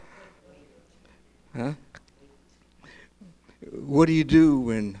Huh? What do you do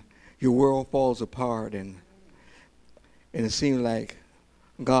when your world falls apart and it seems like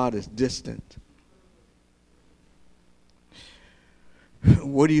God is distant?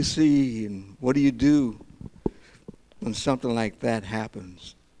 What do you see and what do you do when something like that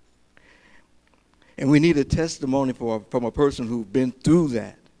happens? And we need a testimony from a person who's been through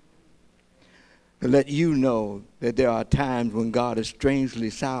that to let you know that there are times when God is strangely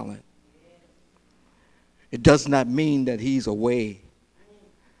silent. It does not mean that he's away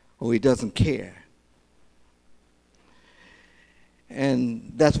or he doesn't care.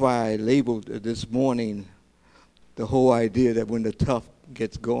 And that's why I labeled this morning the whole idea that when the tough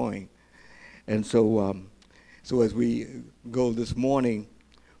gets going. And so as we go this morning,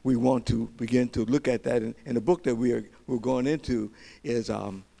 we want to begin to look at that. And the book that we're going into is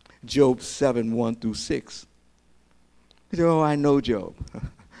Job 7, 1 through 6. You say, oh, I know Job.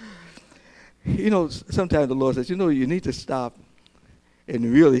 You know, sometimes the Lord says, you know, you need to stop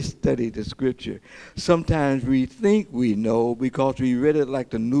and really study the scripture. Sometimes we think we know because we read it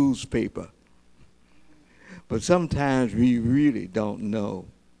like the newspaper. But sometimes we really don't know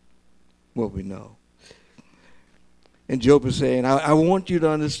what we know. And Job is saying, I want you to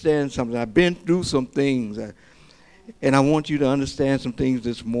understand something. I've been through some things. And I want you to understand some things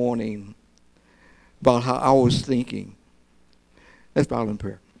this morning about how I was thinking. Let's bow in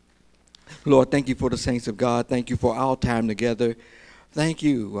prayer. Lord, thank you for the saints of God. Thank you for our time together. Thank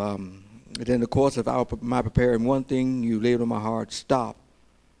you that in the course of my preparing, one thing you laid on my heart, stop,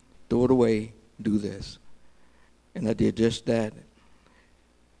 throw it away, do this. And I did just that.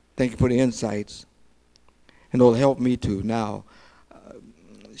 Thank you for the insights. And Lord, help me to now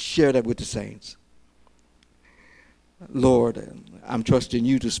share that with the saints. Lord, I'm trusting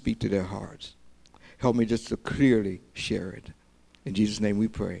you to speak to their hearts. Help me just to clearly share it. In Jesus' name we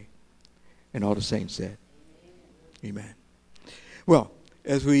pray. And all the saints said, amen. Well,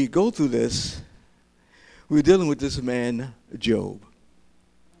 as we go through this, we're dealing with this man, Job.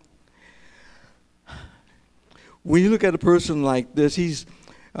 When you look at a person like this, he's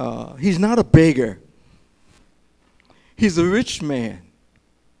not a beggar. He's a rich man.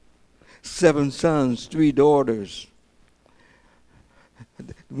 7 sons, 3 daughters.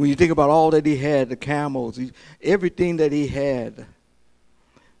 When you think about all that he had, the camels, everything that he had.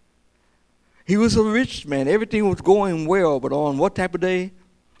 He was a rich man. Everything was going well, but on what type of day?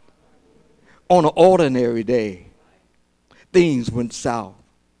 On an ordinary day, things went south.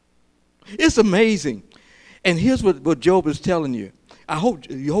 It's amazing. And here's what Job is telling you. I hope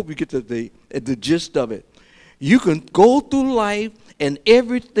you get the gist of it. You can go through life and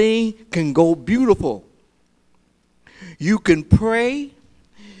everything can go beautiful. You can pray.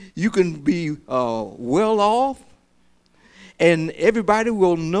 You can be well off. And everybody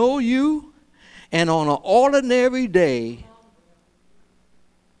will know you. And on an ordinary day,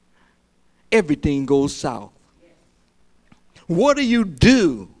 everything goes south. What do you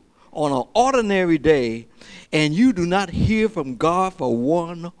do on an ordinary day and you do not hear from God for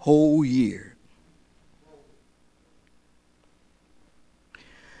one whole year?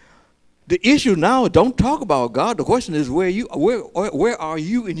 The issue now, don't talk about God. The question is where are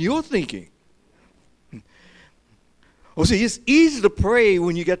you in your thinking? Well, see, it's easy to pray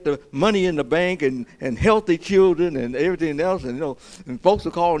when you get the money in the bank and healthy children and everything else, and and folks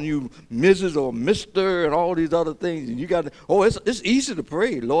are calling you Mrs. or Mr. and all these other things, and you got it's easy to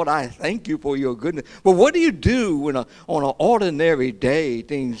pray, Lord, I thank you for your goodness. But what do you do when on an ordinary day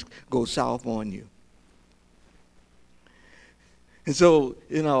things go south on you? And so,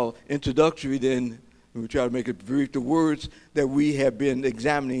 introductory, then we try to make it brief. The words that we have been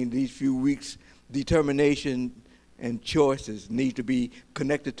examining these few weeks, determination and choices, need to be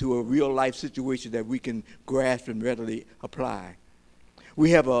connected to a real life situation that we can grasp and readily apply. We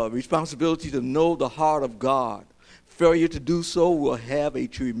have a responsibility to know the heart of God. Failure to do so will have a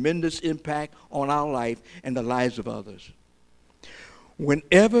tremendous impact on our life and the lives of others.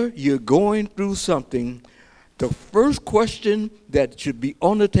 Whenever you're going through something, the first question that should be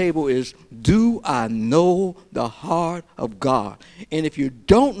on the table is, do I know the heart of God? And if you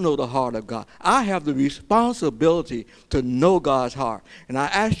don't know the heart of God, I have the responsibility to know God's heart. And I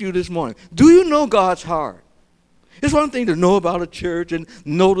ask you this morning, do you know God's heart? It's one thing to know about a church and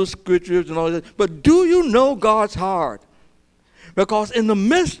know the scriptures and all that, but do you know God's heart? Because in the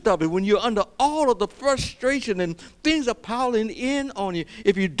midst of it, when you're under all of the frustration and things are piling in on you,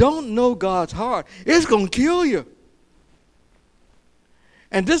 if you don't know God's heart, it's going to kill you.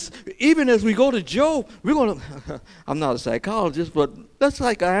 And this, even as we go to Job, we're going to, I'm not a psychologist, but let's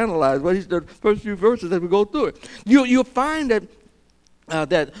psychoanalyze what the first few verses as we go through it. You'll find that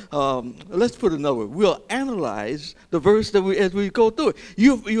let's put it another way. We'll analyze the verse that as we go through it.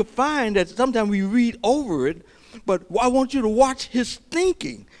 You'll find that sometimes we read over it, but I want you to watch his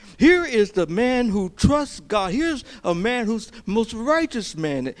thinking. Here is the man who trusts God. Here's a man who's the most righteous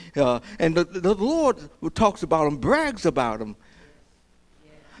man. And the Lord talks about him, brags about him.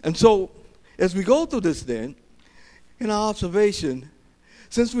 And so, as we go through this then, in our observation,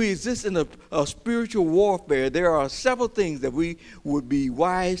 since we exist in a spiritual warfare, there are several things that we would be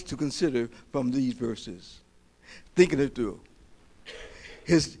wise to consider from these verses. Thinking it through.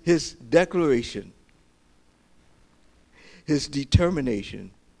 His declaration, his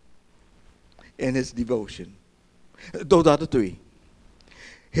determination, and his devotion. Those are the three.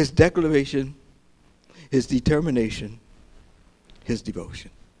 His declaration, his determination, his devotion.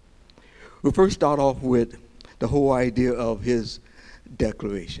 We'll first start off with the whole idea of his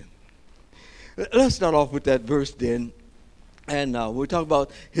declaration. Let's start off with that verse then. And we'll talk about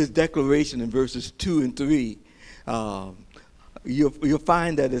his declaration in verses 2 and 3. You'll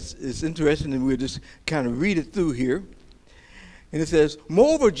find that it's interesting, and we'll just kind of read it through here. And it says,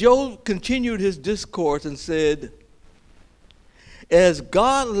 moreover, Job continued his discourse and said, as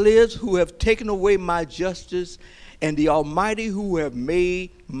God lives, who have taken away my justice, and the Almighty who have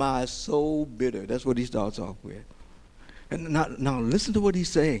made my soul bitter. That's what he starts off with. And now listen to what he's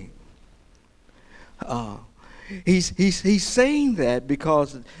saying. He's saying that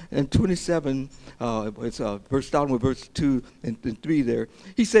because in 27, verse starting with verse 2 and 3 there,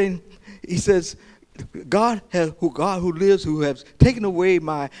 he says, God who lives, who has taken away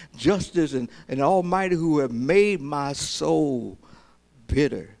my justice, and Almighty who have made my soul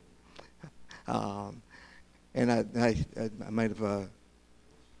bitter. And I might have,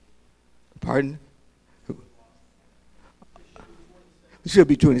 pardon? It should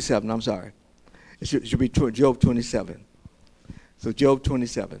be 27, I'm sorry. It should be Job 27. So Job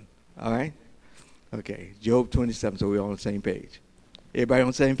 27, all right? Okay, Job 27, so we're on the same page. Everybody on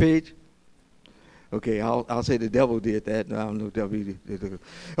the same page? Okay, I'll say the devil did that. No, I don't know if the devil did it.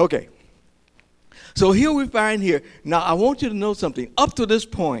 Okay. So here we find here. Now, I want you to know something. Up to this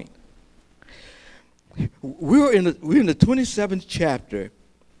point, we're in the 27th chapter.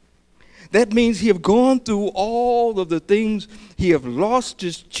 That means he have gone through all of the things. He have lost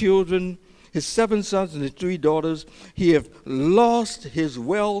his children, his 7 sons and his 3 daughters. He have lost his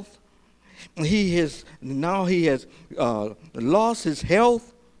wealth. He has lost his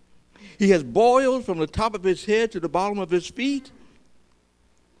health. He has boils from the top of his head to the bottom of his feet.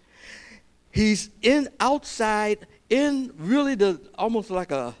 He's outside in really almost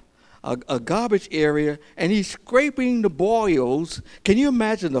like a garbage area, and he's scraping the boils. Can you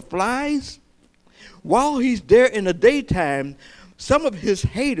imagine the flies? While he's there in the daytime, some of his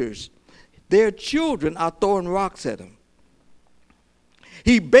haters, their children, are throwing rocks at him.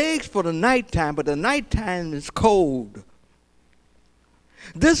 He begs for the nighttime, but the nighttime is cold.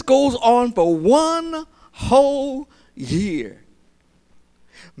 This goes on for 1 whole year.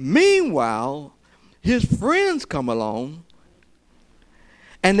 Meanwhile, his friends come along,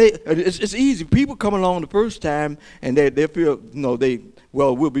 and it's easy. People come along the first time, and they feel,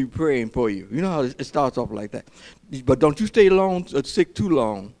 we'll be praying for you. You know how it starts off like that. But don't you stay sick too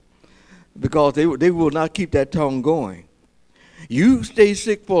long, because they will not keep that tongue going. You stay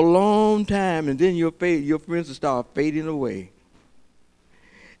sick for a long time, and then your friends will start fading away.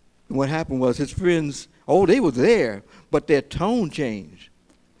 And what happened was his friends, they were there, but their tone changed.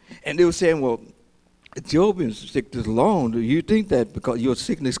 And they were saying, well, Job been sick this long. Do you think that because your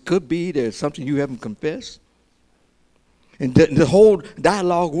sickness could be there's something you haven't confessed? And the whole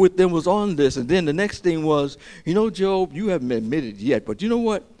dialogue with them was on this. And then the next thing was, Job, you haven't admitted yet, but you know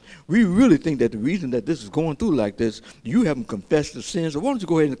what? We really think that the reason that this is going through like this, you haven't confessed the sin. So why don't you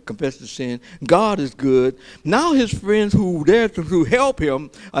go ahead and confess the sin? God is good. Now his friends who were there to help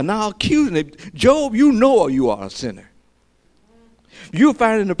him are now accusing him. Job, you are a sinner. You'll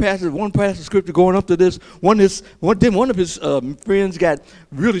find in the passage, one passage of scripture going up to this, one of his friends got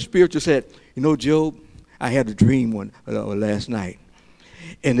really spiritual, said, Job, I had a dream last night.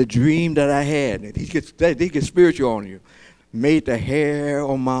 And the dream that I had, they get spiritual on you, made the hair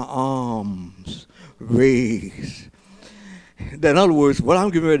on my arms raise. In other words, what I'm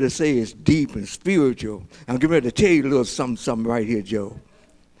getting ready to say is deep and spiritual. I'm getting ready to tell you a little something right here, Job.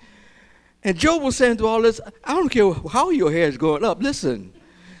 And Job was saying through all this, I don't care how your hair is going up. Listen,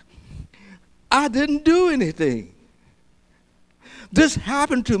 I didn't do anything. This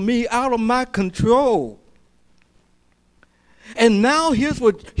happened to me out of my control. And now here's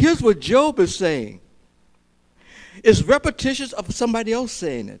what Job is saying. It's repetitious of somebody else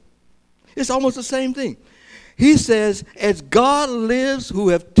saying it. It's almost the same thing. He says, as God lives who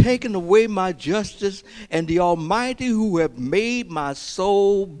have taken away my justice and the Almighty who have made my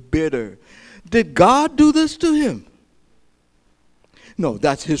soul bitter. Did God do this to him? No,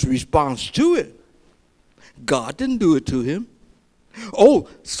 that's his response to it. God didn't do it to him. Oh,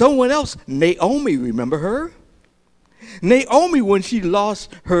 someone else, Naomi, remember her? Naomi, when she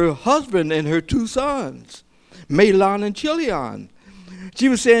lost her husband and her two sons, Mahlon and Chilion, she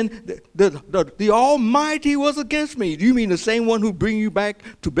was saying, the Almighty was against me. Do you mean the same one who bring you back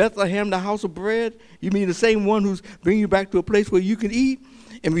to Bethlehem, the house of bread? You mean the same one who's bring you back to a place where you can eat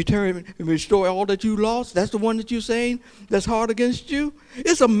and return and restore all that you lost? That's the one that you're saying that's hard against you?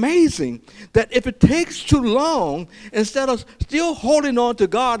 It's amazing that if it takes too long, instead of still holding on to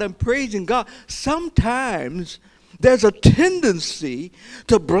God and praising God, sometimes there's a tendency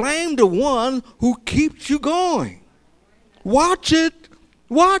to blame the one who keeps you going. Watch it.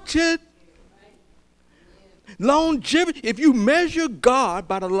 Watch it. Longevity. If you measure God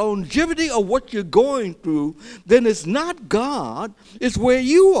by the longevity of what you're going through, then it's not God, it's where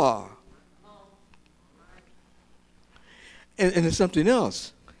you are. And it's something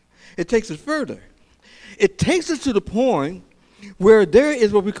else. It takes us further. It takes us to the point where there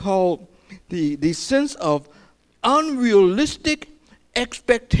is what we call the sense of unrealistic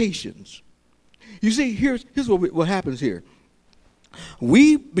expectations. You see, here's what happens here.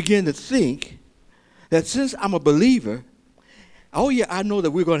 We begin to think that since I'm a believer, oh yeah, I know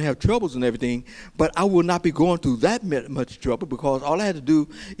that we're going to have troubles and everything, but I will not be going through that much trouble because all I have to do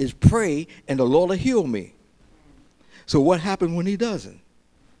is pray and the Lord will heal me. So what happens when he doesn't?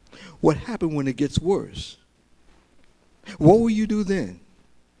 What happens when it gets worse? What will you do then?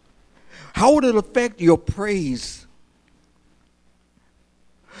 How would it affect your praise?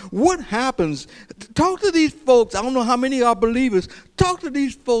 What happens? Talk to these folks. I don't know how many are believers. Talk to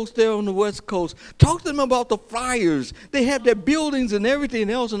these folks there on the West Coast. Talk to them about the fires. They have their buildings and everything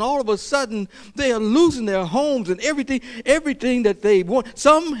else, and all of a sudden they are losing their homes and everything that they want.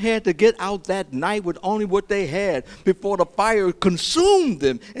 Some had to get out that night with only what they had before the fire consumed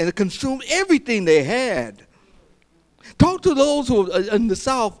them, and it consumed everything they had. Talk to those who are in the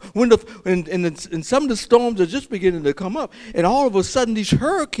South when some of the storms are just beginning to come up, and all of a sudden these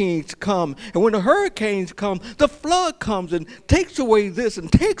hurricanes come, and when the hurricanes come, the flood comes and takes away this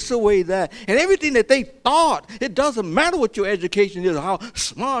and takes away that, and everything that they thought, it doesn't matter what your education is or how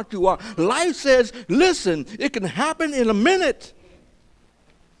smart you are. Life says, listen, it can happen in a minute.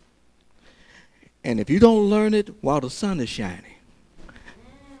 And if you don't learn it while the sun is shining,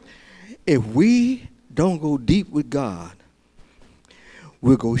 if we don't go deep with God,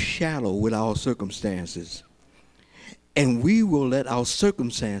 we'll go shallow with our circumstances. And we will let our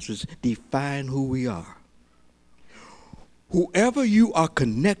circumstances define who we are. Whoever you are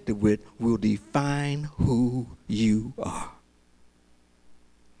connected with will define who you are.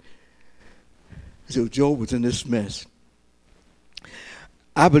 So Job was in this mess.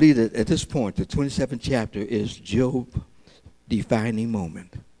 I believe that at this point, the 27th chapter is Job's defining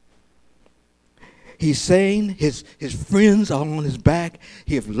moment. He's saying his friends are on his back.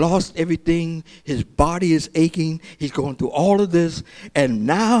 He has lost everything. His body is aching. He's going through all of this. And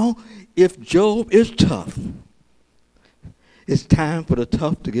now, if Job is tough, it's time for the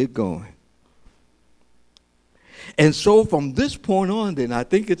tough to get going. And so from this point on, then, I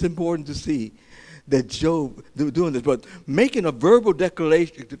think it's important to see that Job doing this. But making a verbal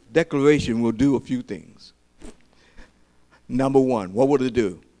declaration will do a few things. Number one, what would it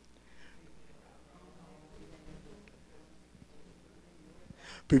do?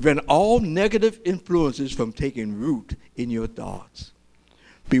 Prevent all negative influences from taking root in your thoughts.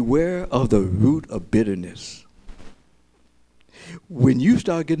 Beware of the root of bitterness. When you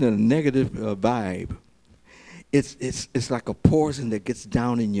start getting a negative vibe, it's like a poison that gets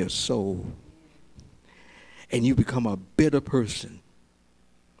down in your soul. And you become a bitter person.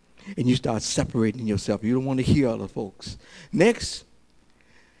 And you start separating yourself. You don't want to hear other folks. Next,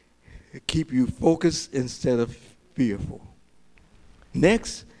 keep you focused instead of fearful.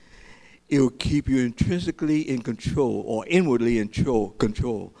 Next, it will keep you intrinsically in control or inwardly in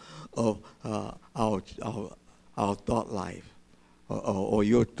control of our thought life or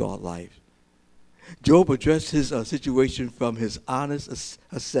your thought life. Job addressed his situation from his honest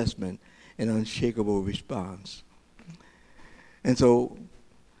assessment and unshakable response. And so,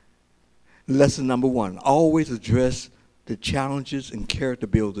 lesson number one, always address the challenges and character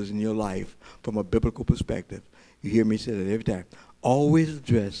builders in your life from a biblical perspective. You hear me say that every time. Always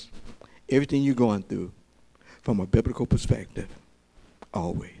address everything you're going through from a biblical perspective.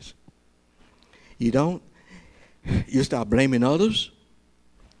 Always. You start blaming others.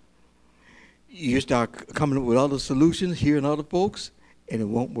 You start coming up with other solutions, hearing other folks, and it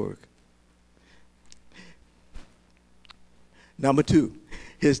won't work. Number 2,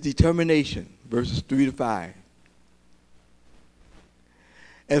 his determination, verses 3 to 5.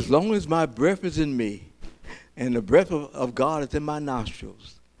 As long as my breath is in me and the breath of God is in my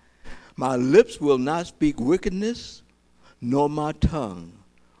nostrils, my lips will not speak wickedness, nor my tongue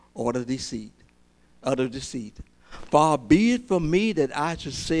utter deceit. Far be it from me that I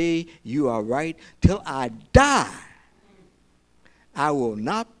should say you are right. Till I die, I will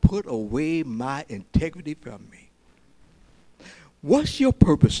not put away my integrity from me. What's your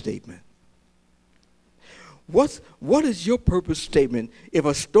purpose statement? What is your purpose statement? If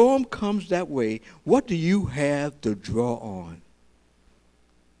a storm comes that way, what do you have to draw on?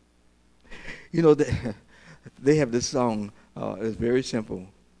 You know, they have this song. It's very simple.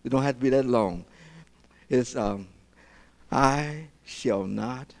 It don't have to be that long. It's, I shall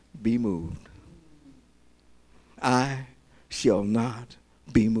not be moved. I shall not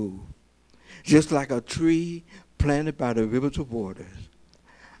be moved. Just like a tree planted by the rivers of waters,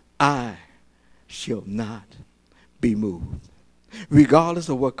 I shall not be moved. Regardless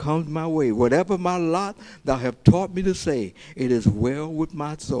of what comes my way, whatever my lot thou have taught me to say, it is well with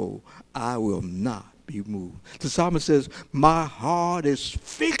my soul. I will not be moved. The psalmist says, my heart is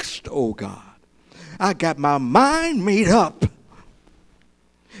fixed, O God. I got my mind made up.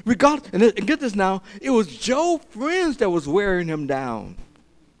 And get this now, it was Job's friends that was wearing him down.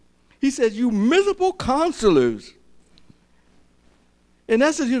 He says, you miserable counselors. And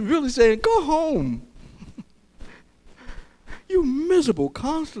that's what he's really saying, go home. You miserable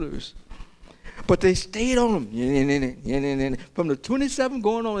counselors. But they stayed on him. From the 27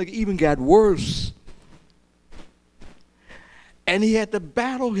 going on, it even got worse. And he had to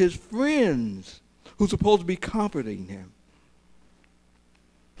battle his friends who's supposed to be comforting him.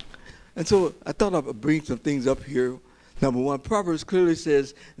 And so I thought I'd bring some things up here. Number 1, Proverbs clearly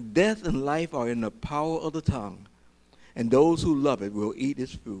says, death and life are in the power of the tongue, and those who love it will eat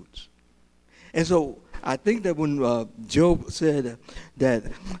its fruits. And so I think that when Job said that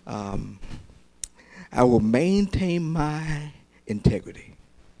I will maintain my integrity,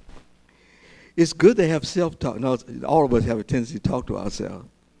 it's good to have self-talk. No, all of us have a tendency to talk to ourselves.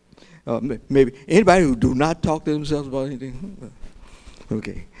 Maybe anybody who do not talk to themselves about anything?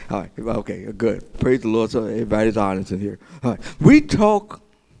 Okay, all right, okay, good. Praise the Lord, so everybody's honest in here. All right, we talk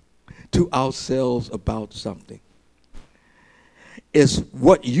to ourselves about something. It's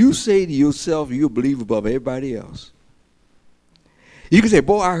what you say to yourself you believe above everybody else. You can say,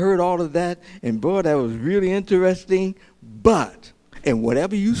 boy, I heard all of that, and boy, that was really interesting, but, and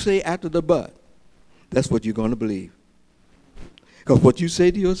whatever you say after the but, that's what you're going to believe. Because what you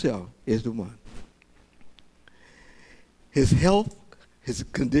say to yourself is the one. His health, his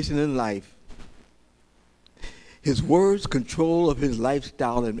condition in life, his words, control of his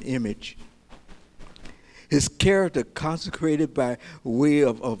lifestyle and image, his character consecrated by way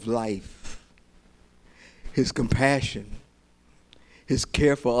of life, his compassion, his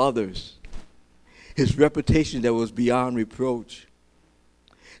care for others, his reputation that was beyond reproach,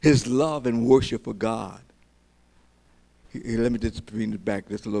 his love and worship for God. Here, let me just bring it back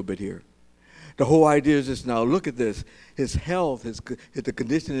just a little bit here. The whole idea is this now. Look at this. His health, the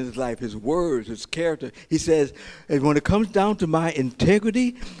condition in his life, his words, his character. He says, and when it comes down to my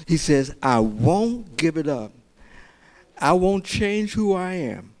integrity, he says, I won't give it up. I won't change who I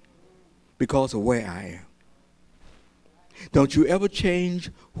am because of where I am. Don't you ever change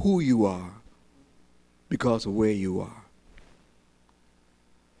who you are because of where you are.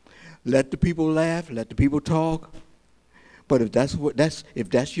 Let the people laugh, let the people talk. But if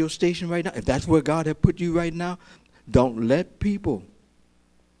that's your station right now, if that's where God has put you right now, don't let people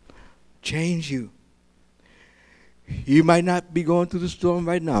change you. You might not be going through the storm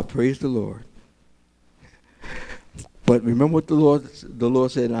right now. Praise the Lord. But remember what the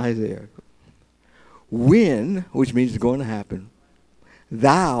Lord said in Isaiah. When, which means it's going to happen,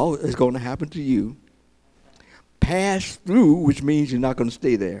 thou is going to happen to you. Pass through, which means you're not going to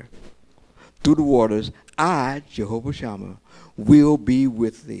stay there. Through the waters, I, Jehovah Shammah, will be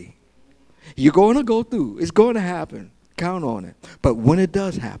with thee. You're going to go through. It's going to happen. Count on it. But when it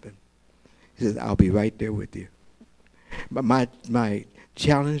does happen, he says, I'll be right there with you. But my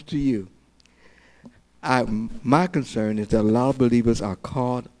challenge to you, my concern is that a lot of believers are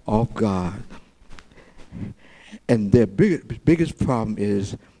caught off guard. And their biggest problem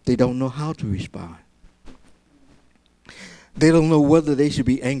is they don't know how to respond. They don't know whether they should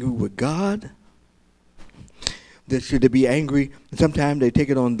be angry with God. Should they be angry? Sometimes they take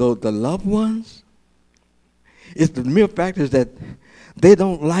it on the loved ones. It's the mere fact is that they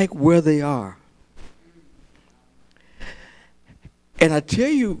don't like where they are. And I tell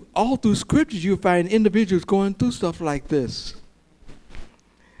you, all through scriptures, you'll find individuals going through stuff like this.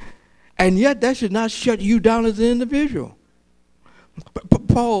 And yet, that should not shut you down as an individual.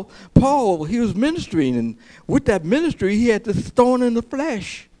 Paul, he was ministering, and with that ministry, he had this thorn in the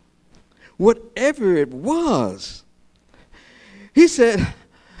flesh. Whatever it was. He said,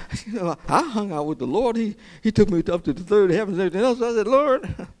 I hung out with the Lord. He took me up to the third heavens and everything else. I said,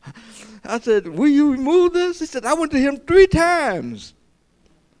 Lord, I said, will you remove this? He said, I went to him 3 times.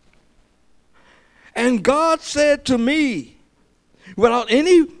 And God said to me, without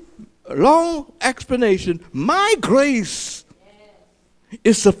any long explanation, my grace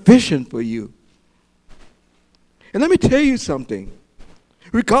is sufficient for you. And let me tell you something.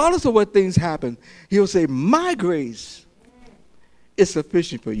 Regardless of what things happen, he'll say, my grace is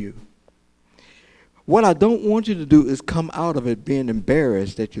sufficient for you. What I don't want you to do is come out of it being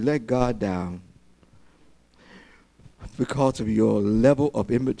embarrassed that you let God down because of your level of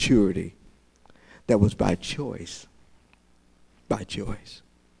immaturity that was by choice. By choice.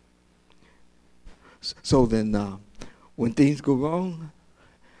 So then, when things go wrong,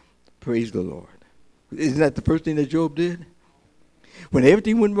 praise the Lord. Isn't that the first thing that Job did? When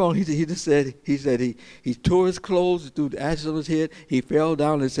everything went wrong, he tore his clothes, threw the ashes on his head, he fell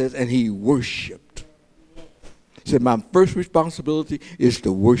down, and says, and he worshiped. He said, my first responsibility is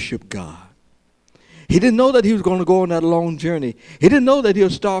to worship God. He didn't know that he was going to go on that long journey. He didn't know that he'll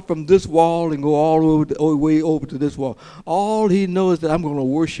start from this wall and go all the way over to this wall. All he knows is that I'm going to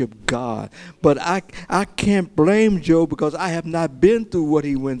worship God. But I can't blame Job because I have not been through what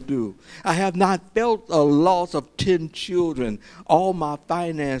he went through. I have not felt a loss of 10 children, all my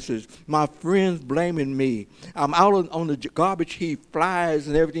finances, my friends blaming me. I'm out on the garbage heap, flies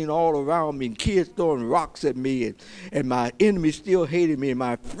and everything all around me, and kids throwing rocks at me, and my enemies still hating me, and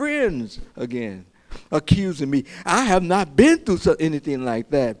my friends again accusing me. I have not been through anything like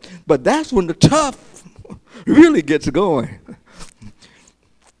that. But that's when the tough really gets going.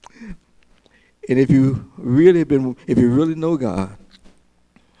 And if you really know God,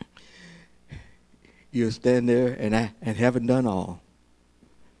 you'll stand there and haven't done all.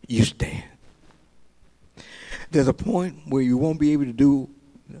 You stand. There's a point where you won't be able to do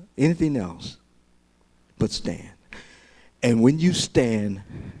anything else but stand. And when you stand,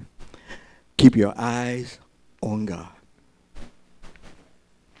 keep your eyes on God.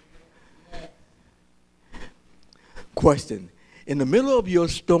 Question. In the middle of your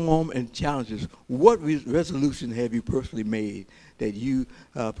storm and challenges, what resolution have you personally made that you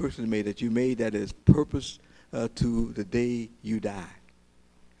made that is purpose to the day you die?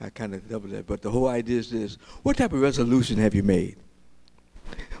 I kind of doubled that, but the whole idea is this. What type of resolution have you made?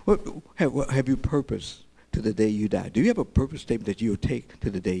 What have you purpose to the day you die? Do you have a purpose statement that you'll take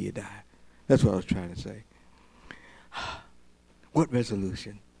to the day you die? That's what I was trying to say. What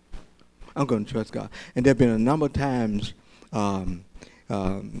resolution? I'm going to trust God. And there have been a number of times that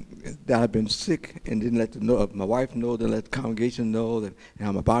I've been sick and didn't let my wife know, didn't let the congregation know that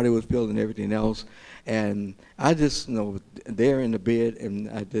how my body was feeling and everything else. And I just, there in the bed, and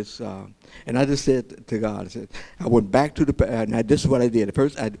I just said to God, I went back to and this is what I did. At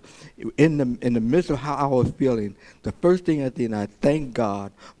first, in the midst of how I was feeling, the first thing I did, I thanked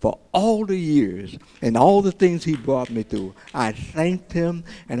God for all the years and all the things he brought me through. I thanked him,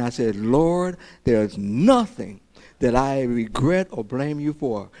 and I said, Lord, there's nothing that I regret or blame you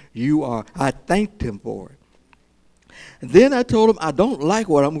for. I thanked him for it. And then I told him I don't like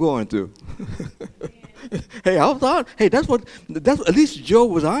what I'm going through. Hey, I was honest. Hey, that's at least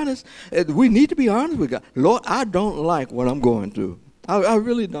Job was honest. We need to be honest with God. Lord, I don't like what I'm going through. I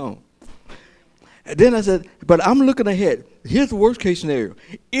really don't. And then I said, but I'm looking ahead. Here's the worst case scenario.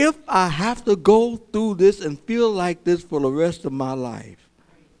 If I have to go through this and feel like this for the rest of my life,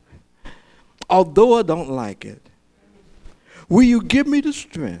 although I don't like it, will you give me the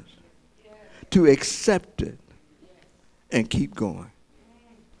strength to accept it and keep going?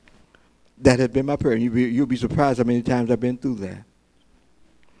 That has been my prayer. You'll be surprised how many times I've been through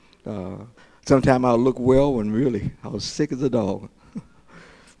that. Sometimes I'll look well when really I was sick as a dog.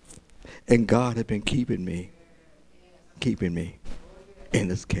 And God had been keeping me in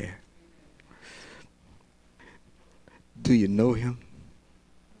his care. Do you know him?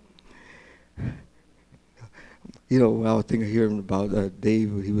 I was hearing about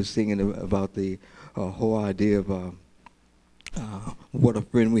Dave. He was singing about the whole idea of what a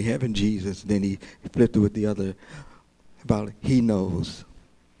friend we have in Jesus. Then he flipped it with the other about he knows.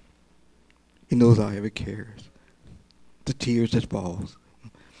 He knows our every cares, the tears that falls.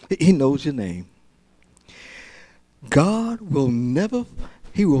 He knows your name. God will never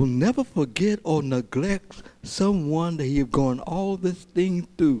He will never forget or neglect someone that he have gone all this thing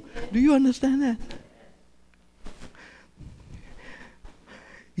through. Do you understand that?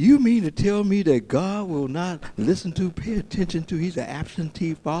 You mean to tell me that God will not listen to, pay attention to, he's an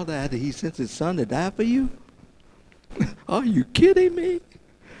absentee father after he sent his son to die for you? Are you kidding me?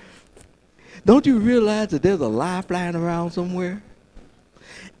 Don't you realize that there's a lie flying around somewhere?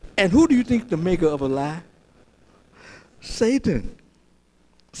 And who do you think the maker of a lie? Satan.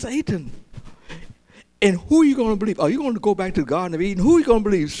 Satan. And who are you going to believe? Are you going to go back to the Garden of Eden? Who are you going to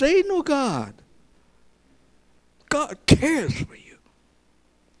believe? Satan or God? God cares for you.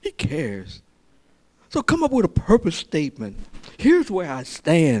 He cares. So come up with a purpose statement. Here's where I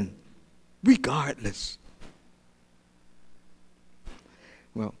stand, regardless.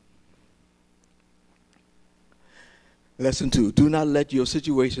 Well, lesson 2, do not let your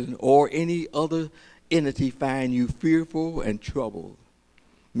situation or any other entity find you fearful and troubled.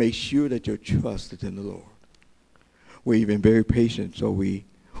 Make sure that your trust is in the Lord. We've been very patient, so we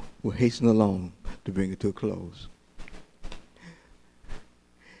will hasten along to bring it to a close.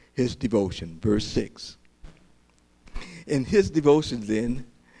 His devotion, verse 6. In his devotion then,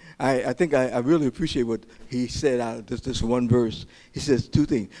 I think I really appreciate what he said out of this one verse. He says 2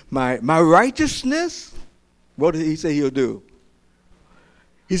 things. My righteousness, what did he say he'll do?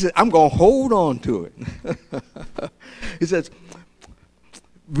 He said, I'm going to hold on to it. He says,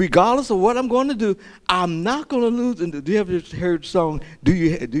 regardless of what I'm going to do, I'm not going to lose. And do you ever heard the song, do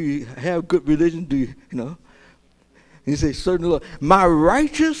you have good religion? Do you know? He says, certainly, Lord, my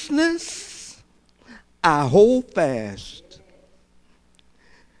righteousness I hold fast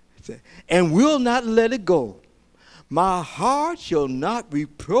and will not let it go. My heart shall not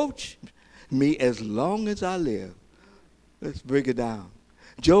reproach me as long as I live. Let's break it down.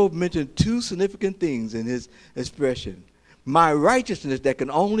 Job mentioned 2 significant things in his expression. My righteousness that can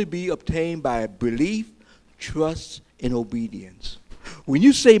only be obtained by belief, trust, and obedience. When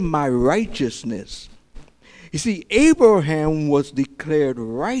you say my righteousness, you see, Abraham was declared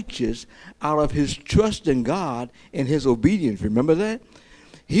righteous out of his trust in God and his obedience. Remember that?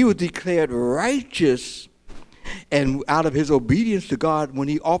 He was declared righteous and out of his obedience to God when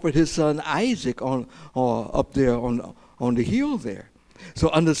he offered his son Isaac up there on the hill there. So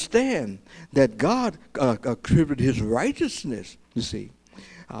understand that God attributed his righteousness, you see,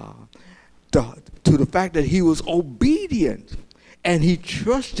 to the fact that he was obedient and he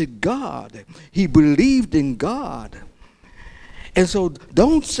trusted God. He believed in God. And so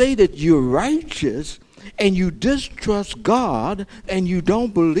don't say that you're righteous and you distrust God and you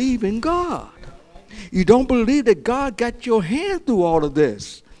don't believe in God. You don't believe that God got your hand through all of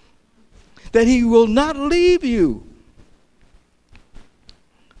this, that he will not leave you.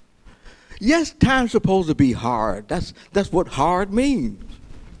 Yes, time's supposed to be hard. That's what hard means.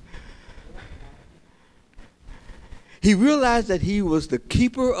 He realized that he was the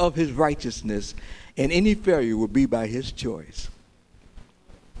keeper of his righteousness, and any failure would be by his choice.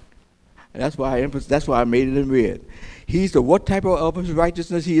 And that's why I made it in red. He's the what type of his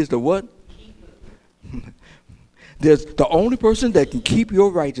righteousness? He is the what? Keeper. There's the only person that can keep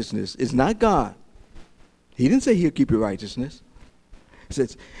your righteousness is not God. He didn't say he'll keep your righteousness. He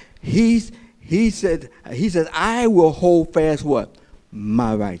says, he said, I will hold fast what?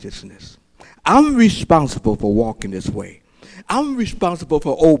 My righteousness. I'm responsible for walking this way. I'm responsible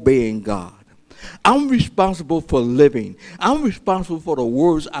for obeying God. I'm responsible for living. I'm responsible for the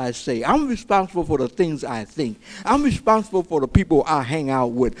words I say. I'm responsible for the things I think. I'm responsible for the people I hang out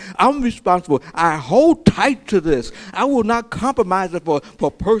with. I'm responsible. I hold tight to this. I will not compromise it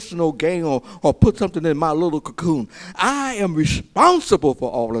for personal gain or put something in my little cocoon. I am responsible for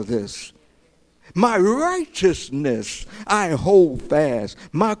all of this. My righteousness I hold fast.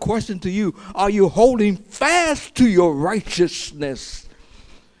 My question to you, are you holding fast to your righteousness?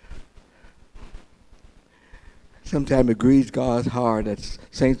 Sometimes it grieves God's heart that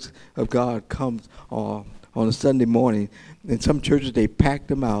saints of God comes on a Sunday morning. In some churches, they pack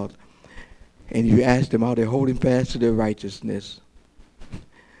them out. And you ask them, are they holding fast to their righteousness?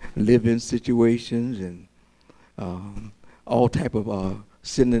 Live in situations and all type of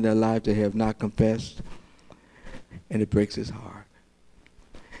sin in their life they have not confessed. And it breaks his heart.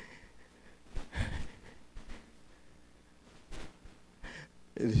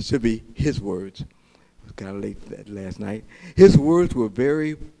 It should be his words. Kind of late that last night. His words were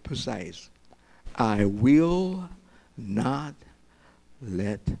very precise. I will not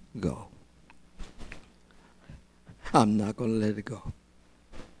let go. I'm not going to let it go.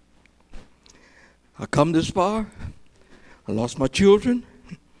 I come this far. I lost my children.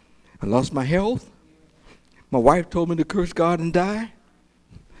 I lost my health. My wife told me to curse God and die.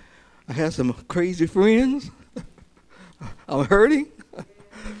 I have some crazy friends. I'm hurting.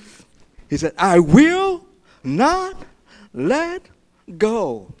 He said, I will not let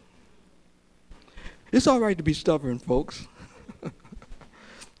go. It's all right to be stubborn, folks.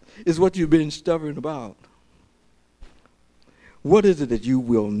 It's what you've been stubborn about. What is it that you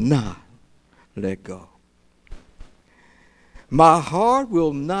will not let go? My heart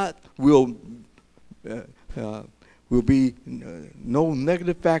will be no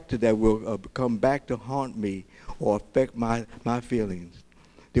negative factor that will come back to haunt me or affect my feelings.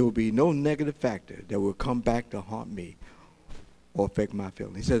 There will be no negative factor that will come back to haunt me or affect my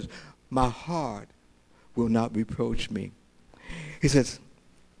feelings. He says, my heart will not reproach me. He says,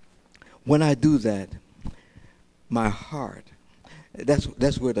 when I do that, my heart,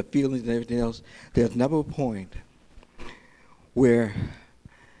 that's where the feelings and everything else, there's never a point where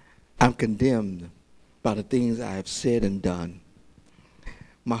I'm condemned by the things I have said and done.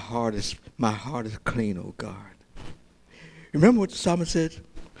 My heart is clean, O God. Remember what the psalmist said?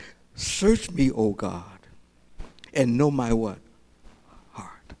 Search me, O God, and know my what?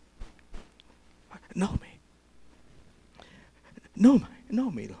 Heart. Know me.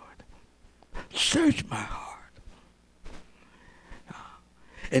 Know me, Lord. Search my heart.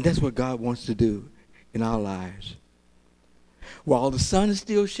 And that's what God wants to do in our lives. While the sun is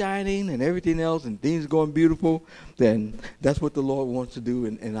still shining and everything else and things are going beautiful, then that's what the Lord wants to do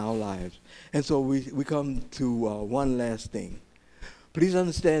in our lives. And so we come to one last thing. Please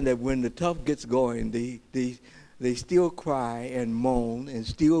understand that when the tough gets going, they still cry and moan and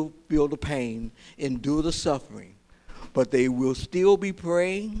still feel the pain, endure the suffering. But they will still be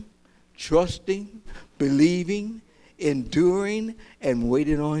praying, trusting, believing, enduring, and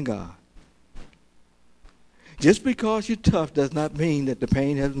waiting on God. Just because you're tough does not mean that the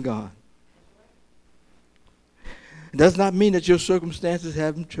pain hasn't gone. It does not mean that your circumstances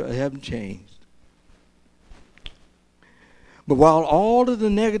haven't changed. But while all of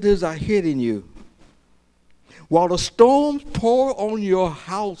the negatives are hitting you, while the storms pour on your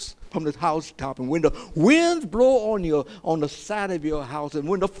house from the housetop, and when the winds blow on the side of your house, and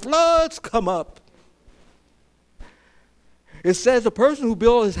when the floods come up, it says the person who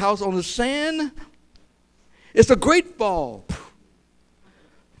built his house on the sand, it's a great fall.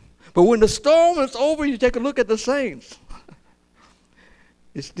 But when the storm is over, you take a look at the saints.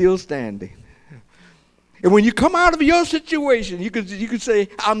 It's still standing. And when you come out of your situation, you can say,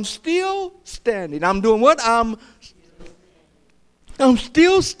 I'm still standing. I'm doing what? I'm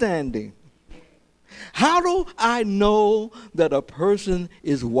still standing. How do I know that a person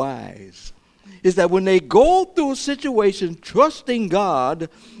is wise? Is that when they go through a situation trusting God,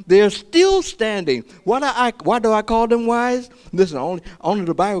 they're still standing. Why do I call them wise? Listen, only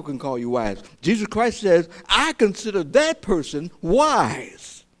the Bible can call you wise. Jesus Christ says, I consider that person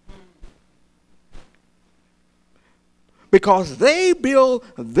wise. Because they build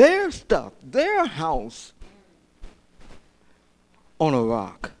their stuff, their house, on a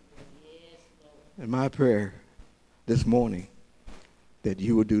rock. And my prayer this morning that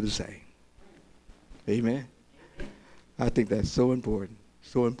you will do the same. Amen. I think that's so important,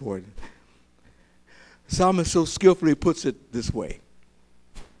 so important. Psalmist so skillfully puts it this way.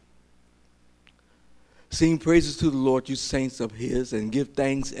 Sing praises to the Lord, you saints of his, and give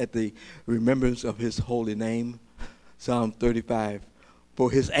thanks at the remembrance of his holy name. Psalm 35. For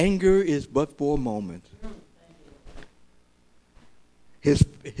his anger is but for a moment. His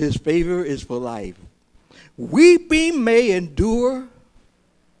favor is for life. Weeping may endure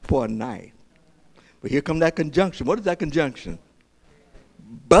for a night. But here comes that conjunction. What is that conjunction?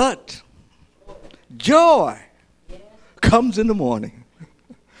 But joy comes in the morning.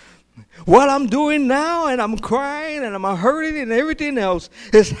 What I'm doing now, and I'm crying, and I'm hurting, and everything else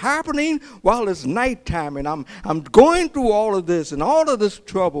is happening while it's nighttime, and I'm going through all of this and all of this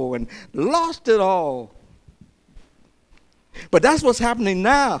trouble and lost it all. But that's what's happening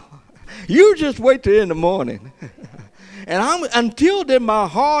now. You just wait till in the morning. And until then, my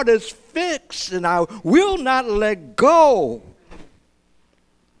heart is fixed, and I will not let go.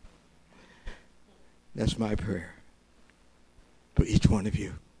 That's my prayer for each one of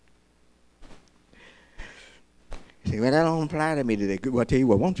you. You say, well, that don't apply to me today. Well, I tell you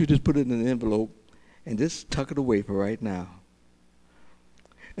what, why don't you just put it in an envelope and just tuck it away for right now.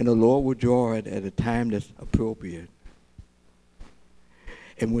 And the Lord will draw it at a time that's appropriate.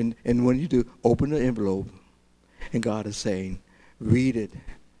 And when you do, open the envelope, and God is saying, read it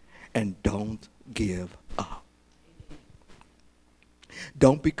and don't give up.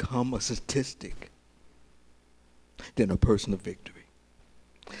 Don't become a statistic, then a person of victory.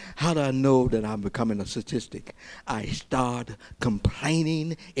 How do I know that I'm becoming a statistic? I start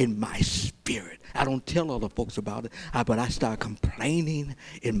complaining in my spirit. I don't tell other folks about it, but I start complaining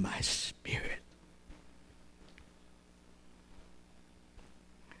in my spirit.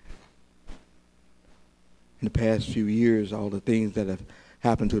 In the past few years, all the things that have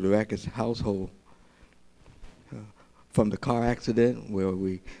happened to the Raickett household, from the car accident where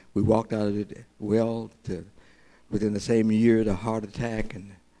we walked out of it well to within the same year the heart attack,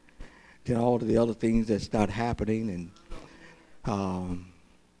 and then all of the other things that start happening,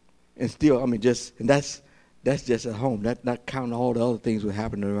 and still, I mean, that's just at home. That not counting all the other things that were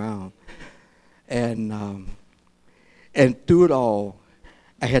happening around, and through it all,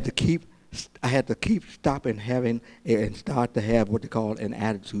 I had to keep stopping having and start to have what they call an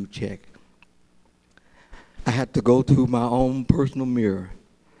attitude check. I had to go to my own personal mirror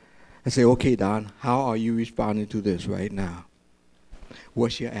and say, okay, Don, how are you responding to this right now?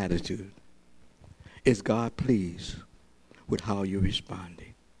 What's your attitude? Is God pleased with how you're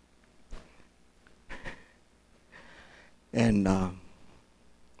responding? And I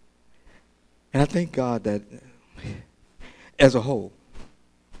thank God that as a whole,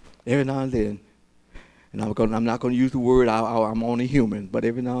 every now and then, and I'm not going to use the word, I'm only human, but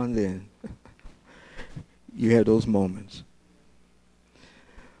every now and then, you have those moments.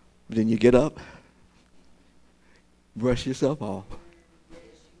 Then you get up, brush yourself off,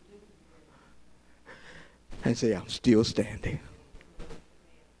 and say, I'm still standing.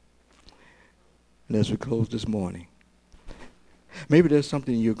 And as we close this morning, maybe there's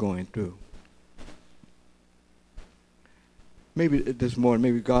something you're going through. Maybe this morning,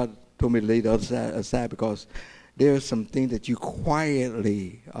 maybe God told me to lay the other side aside because there's some things that you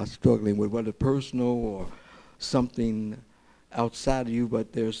quietly are struggling with, whether personal or something outside of you,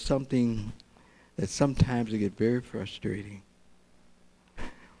 but there's something that sometimes it get very frustrating.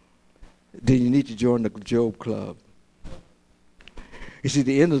 Then you need to join the Job Club. You see,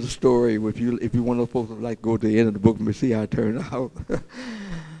 the end of the story, if you want to folks like go to the end of the book and see how it turned out,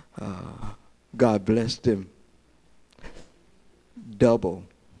 God blessed him double.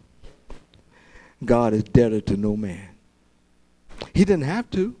 God is debtor to no man. He didn't have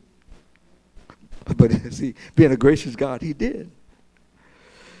to. But see, being a gracious God, he did.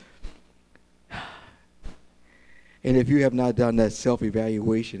 And if you have not done that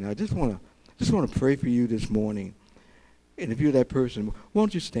self-evaluation, I just want to pray for you this morning. And if you're that person,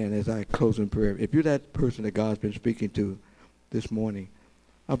 won't you stand as I close in prayer? If you're that person that God's been speaking to this morning,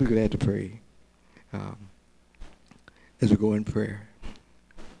 I'll be glad to pray as we go in prayer.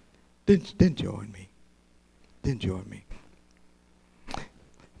 Then join me. Then join me.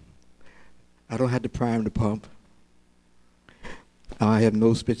 I don't have to prime the pump. I have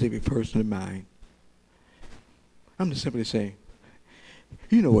no specific person in mind. I'm just simply saying,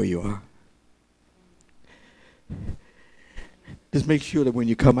 you know where you are. Just make sure that when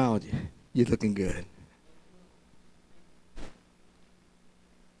you come out, you're looking good.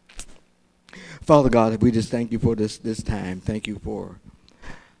 Father God, we just thank you for this time. Thank you for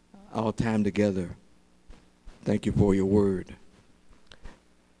our time together. Thank you for your word.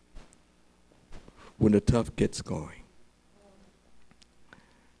 When the tough gets going.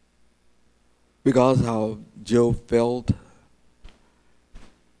 Because how Job felt,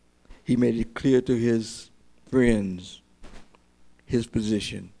 he made it clear to his friends his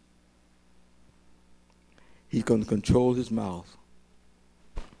position. He's going to control his mouth.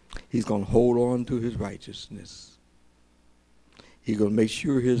 He's going to hold on to his righteousness. He's going to make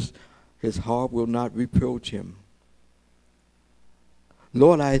sure his heart will not reproach him.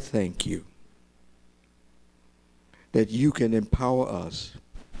 Lord, I thank you that you can empower us.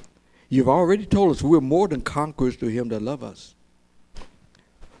 You've already told us we're more than conquerors to him that love us.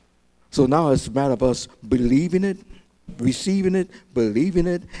 So now it's a matter of us believing it, receiving it, believing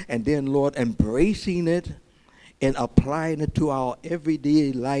it, and then, Lord, embracing it and applying it to our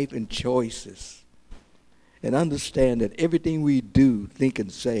everyday life and choices. And understand that everything we do, think,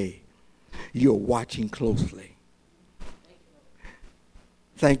 and say, you're watching closely.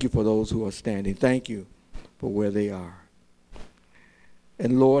 Thank you for those who are standing. Thank you for where they are.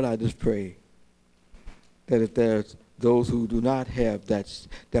 And Lord, I just pray that if there's those who do not have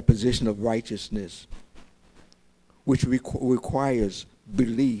that position of righteousness, which requires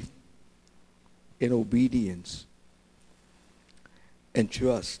belief and obedience and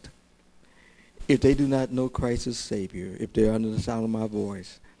trust, if they do not know Christ as Savior, if they're under the sound of my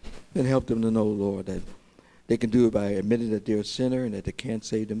voice, then help them to know, Lord, that they can do it by admitting that they're a sinner and that they can't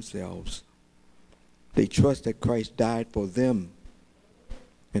save themselves. They trust that Christ died for them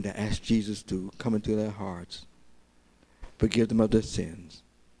and to ask Jesus to come into their hearts, forgive them of their sins,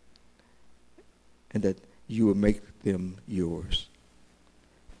 and that you will make them yours.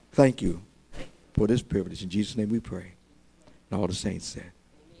 Thank you for this privilege. In Jesus' name we pray. And all the saints said.